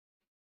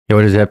Hey,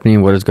 what is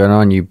happening? What is going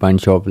on, you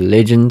bunch of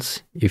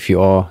legends? If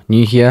you are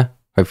new here,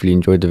 hopefully you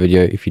enjoyed the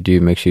video. If you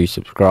do, make sure you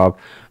subscribe.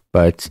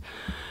 But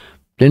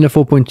Blender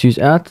 4.2 is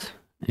out,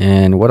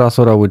 and what I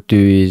thought I would do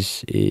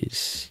is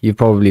you've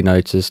probably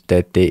noticed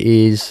that there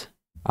is,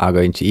 I'll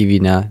go into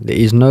Eevee now, there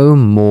is no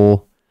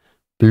more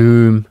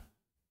bloom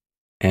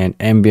and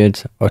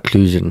ambient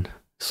occlusion.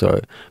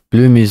 So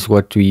bloom is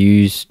what we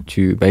use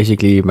to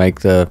basically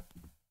make the,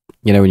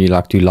 when you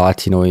like do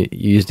lighting or you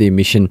use the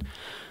emission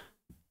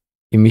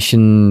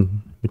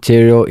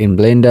material in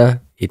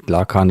Blender, it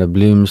like kind of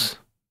blooms,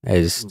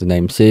 as the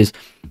name says,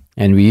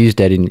 and we use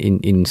that and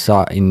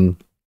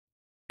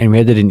we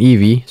had it in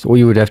Eevee. So all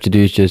you would have to do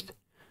is just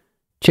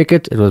check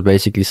it. It was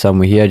basically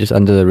somewhere here, just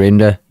under the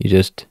render. You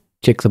just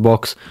check the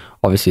box.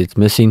 Obviously it's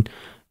missing,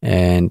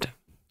 and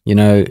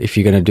if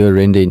you're going to do a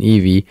render in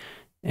Eevee,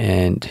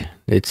 and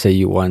let's say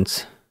you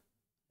want,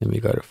 let me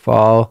go to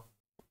file,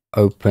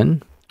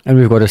 open, and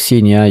we've got a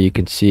scene here. You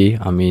can see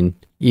I'm in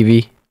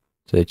Eevee,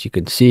 so that you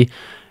can see,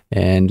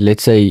 and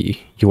let's say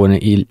you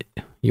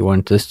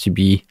want this to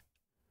be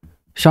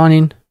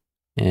shining,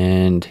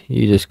 and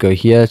you just go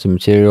here to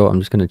material. I'm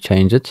just going to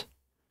change it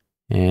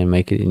and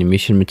make it an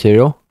emission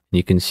material.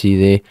 You can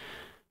see there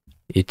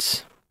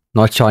it's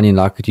not shining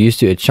like it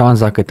used to. It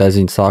shines like it does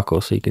in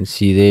cycles. So you can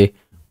see there,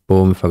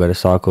 boom, if I go to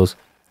cycles,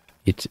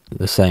 it's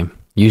the same.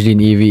 Usually in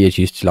Eevee it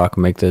used to like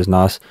make those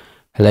nice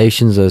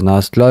halations, those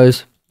nice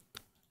glows.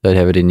 Don't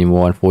have it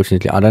anymore,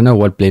 unfortunately. I don't know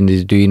what Blender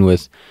is doing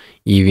with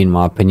Eevee, in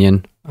my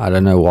opinion. I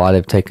don't know why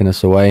they've taken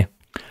this away.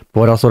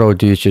 But what I thought I would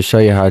do is just show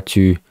you how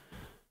to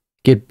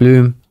get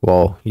bloom.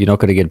 Well, you're not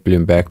going to get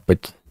bloom back,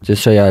 but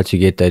just show you how to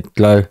get that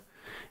glow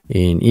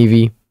in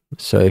Eevee.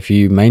 So if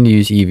you mainly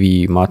use Eevee,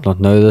 you might not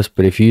know this,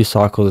 but if you use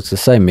cycles, it's the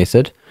same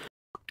method.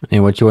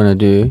 And what you want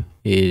to do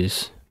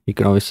is, you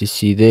can obviously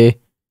see there,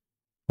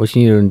 what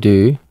you need to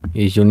do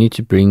is you'll need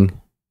to bring,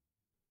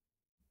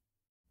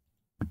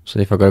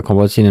 so if I go to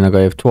compositing and I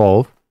go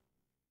F12, you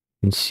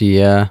can see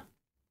here,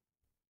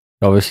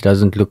 it obviously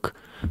doesn't look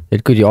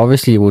that good. You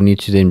obviously will need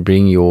to then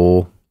bring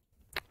your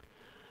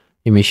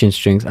emission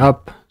strength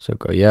up. So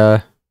go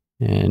here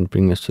and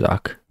bring this to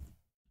like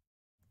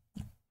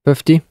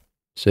 50.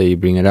 So you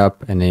bring it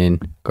up and then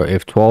go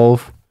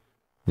F12.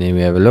 And then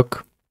we have a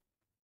look.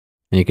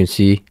 And you can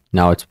see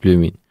now it's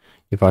blooming.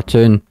 If I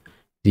turn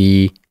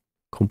the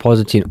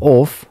compositing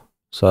off,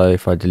 so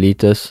if I delete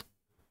this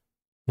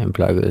and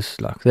plug this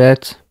like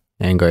that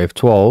and go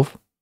F12, you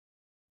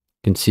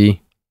can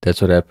see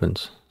that's what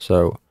happens.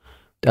 So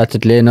that's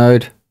at layer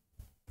node.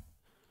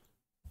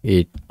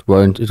 It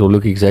will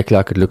look exactly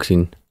like it looks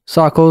in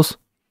cycles,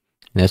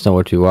 and that's not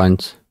what we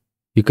want.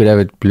 You could have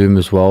it bloom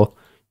as well.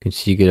 You can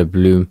see you get a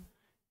bloom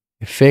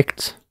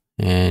effect,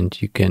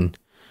 and you can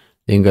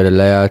then go to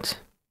layout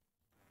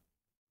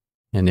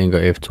and then go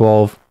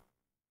F12,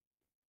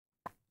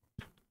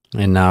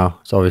 and now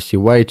it's obviously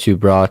way too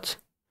bright,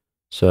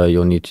 so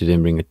you'll need to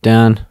then bring it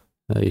down.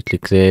 You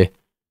click there,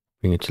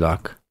 bring it to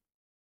like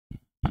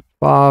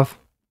 5,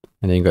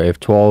 and then go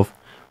F12.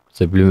 It's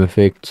a bloom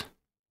effect,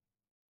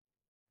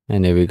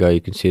 and there we go.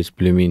 You can see it's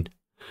blooming.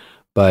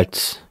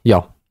 But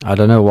yeah, I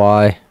don't know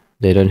why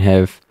they don't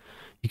have,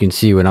 you can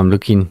see when I'm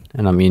looking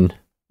and I'm in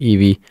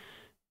Eevee,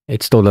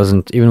 it still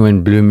doesn't, even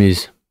when bloom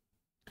is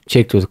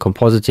checked with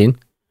compositing,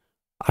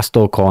 I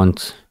still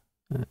can't,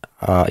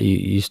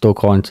 you still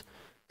can't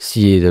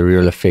see the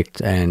real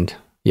effect. And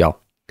yeah,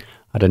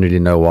 I don't really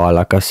know why.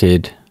 Like I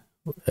said,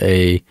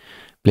 a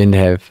Blender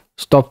have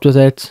stopped with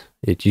that.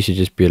 It used to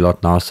just be a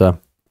lot nicer,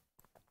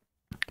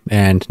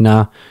 and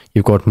now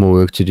you've got more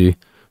work to do.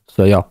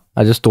 So yeah,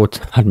 I just thought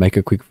I'd make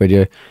a quick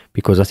video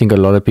because I think a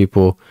lot of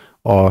people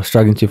are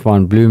struggling to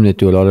find bloom that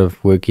do a lot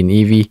of work in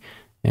Eevee,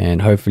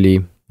 and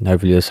hopefully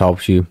this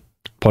helps you.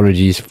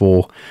 Apologies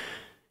for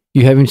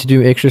you having to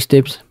do extra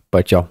steps,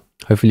 but yeah,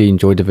 hopefully you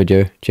enjoyed the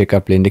video. Check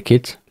out Blender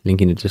Kit,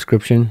 link in the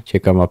description.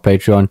 Check out my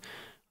Patreon.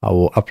 I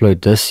will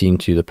upload this scene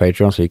to the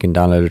Patreon so you can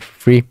download it for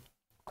free,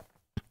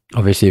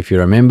 obviously if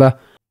you're a member.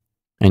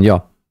 And yeah,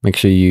 make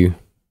sure you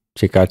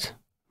check out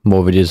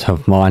more videos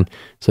of mine.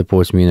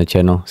 Supports me in the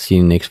channel. See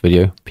you in the next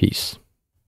video. Peace.